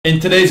In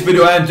today's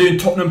video I am doing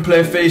Tottenham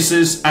player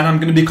faces and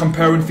I'm going to be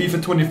comparing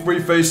FIFA 23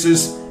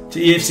 faces to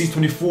EFC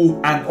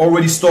 24, and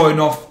already starting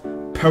off,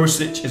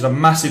 Perisic is a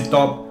massive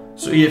dub,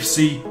 so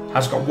EFC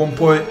has got 1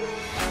 point.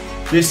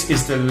 This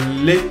is the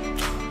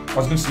I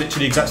was going to say literally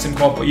the exact same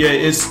card, but yeah,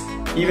 it is.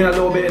 Even a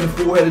little bit in the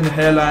forehead and the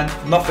hairline,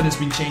 nothing has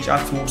been changed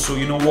at all, so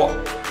you know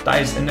what,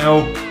 that is an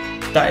L.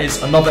 That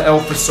is another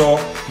L for Saw.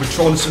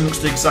 Richarlison looks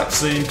the exact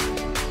same,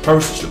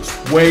 Perisic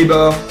looks way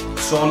better,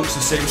 Saw looks the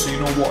same, so you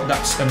know what,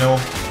 that's an L.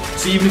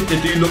 So even if they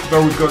do look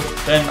very good,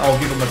 then I'll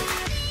give them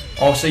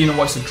I'll say, you know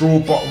what, it's a draw.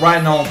 But right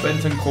now,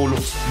 Bentancur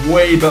looks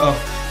way better,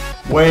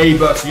 way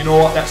better. So you know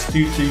what, that's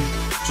 2-2. So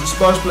the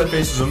Spurs player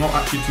faces are not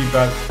actually too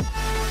bad.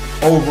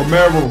 Oh,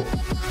 Romero,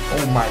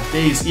 oh my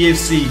days,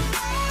 EFC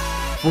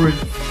 3 and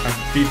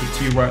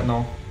FIFA 2 right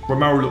now.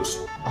 Romero looks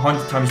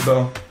 100 times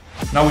better.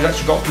 Now we've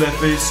actually got player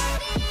face.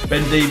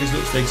 Ben Davies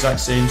looks the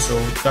exact same, so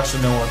that's a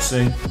no, I'd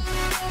say.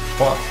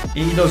 But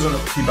he doesn't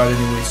look too bad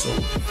anyway, so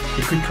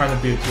it could kind of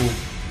be a draw.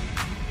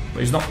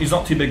 But he's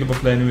not too big of a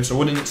player anyway, so I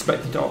wouldn't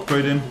expect it to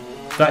upgrade him.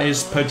 That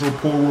is Pedro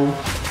Porro,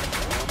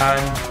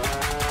 and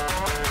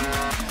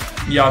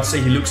yeah, I'd say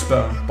he looks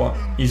better, but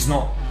he's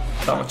not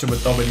that much of a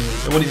dub anyway.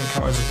 It wouldn't even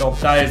count as a dub.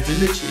 That is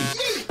literally,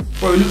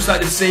 bro, it looks like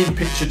the same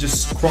picture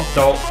just cropped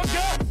out,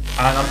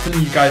 and I'm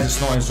telling you guys it's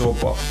not as well,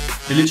 but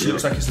it literally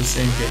looks like it's the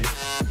same game.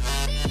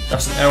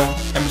 That's an L.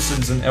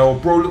 Emerson's an L.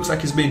 Bro looks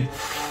like he's been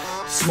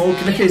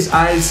smoking. Look at his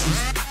eyes.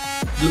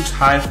 He looks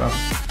high, fam.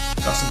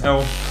 That's an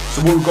L.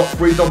 So we've got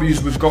 3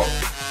 W's. We've got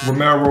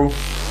Romero,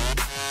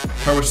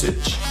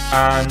 Perisic,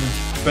 and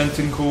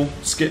Bentancur.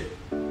 Skip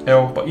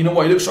L. But you know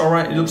what? He looks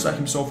alright. He looks like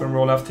himself in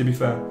real life, to be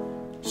fair.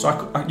 So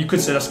you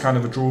could say that's kind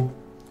of a draw.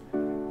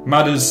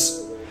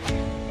 Matters.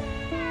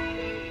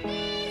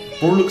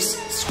 Bro looks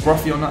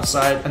scruffy on that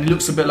side, and he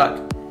looks a bit like,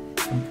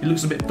 he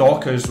looks a bit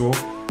darker as well.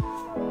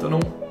 Don't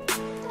know.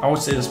 I would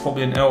say that's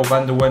probably an L.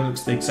 Van der Ven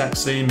looks the exact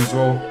same as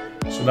well.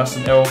 So that's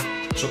an L.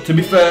 So to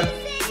be fair,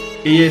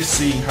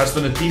 EFC has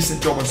done a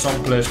decent job on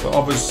some players, but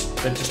others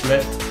they just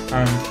left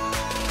and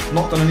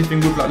not done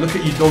anything good. Like, look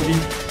at you, doggy.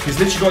 He's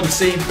literally got the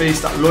same face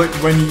that Lloyd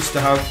Ren used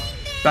to have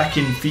back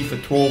in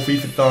FIFA 12,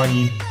 FIFA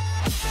 13.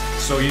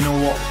 So you know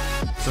what?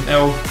 It's an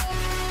L.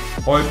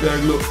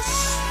 Hojbjerg looks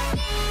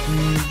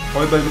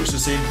the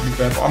same, to be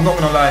fair, but I'm not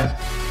gonna lie.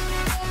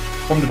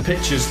 From the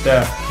pictures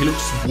there, he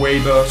looks way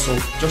better. So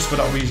just for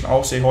that reason,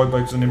 I'll say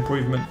Hojbjerg's an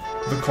improvement.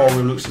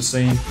 Vicario looks the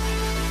same,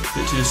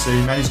 literally the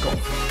same, and he's got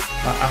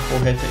that Afro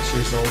head texture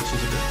as well, which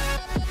is a bit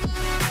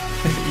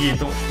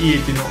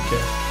EA do not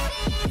care.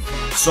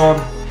 Son,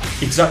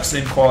 exact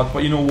same card,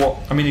 but you know what,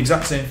 I mean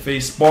exact same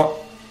face, but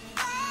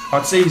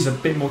I'd say he's a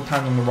bit more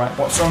tan on the right,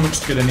 but Son looks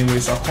good anyway,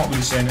 so I can't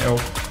really say an L.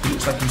 He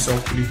looks like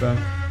himself, to be fair.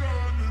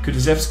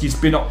 Kulusevski's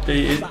been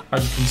updated,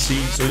 as you can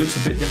see, so he looks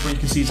a bit different.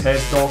 You can see his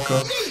hair's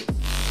darker.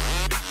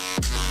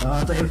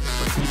 I don't know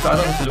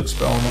if it looks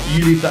better or not.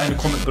 You leave that in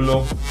the comment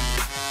below.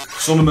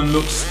 Solomon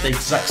looks the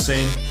exact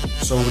same,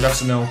 so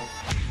that's an L.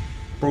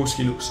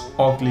 Broski looks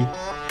ugly,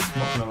 I'm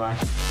not gonna lie.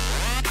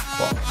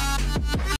 But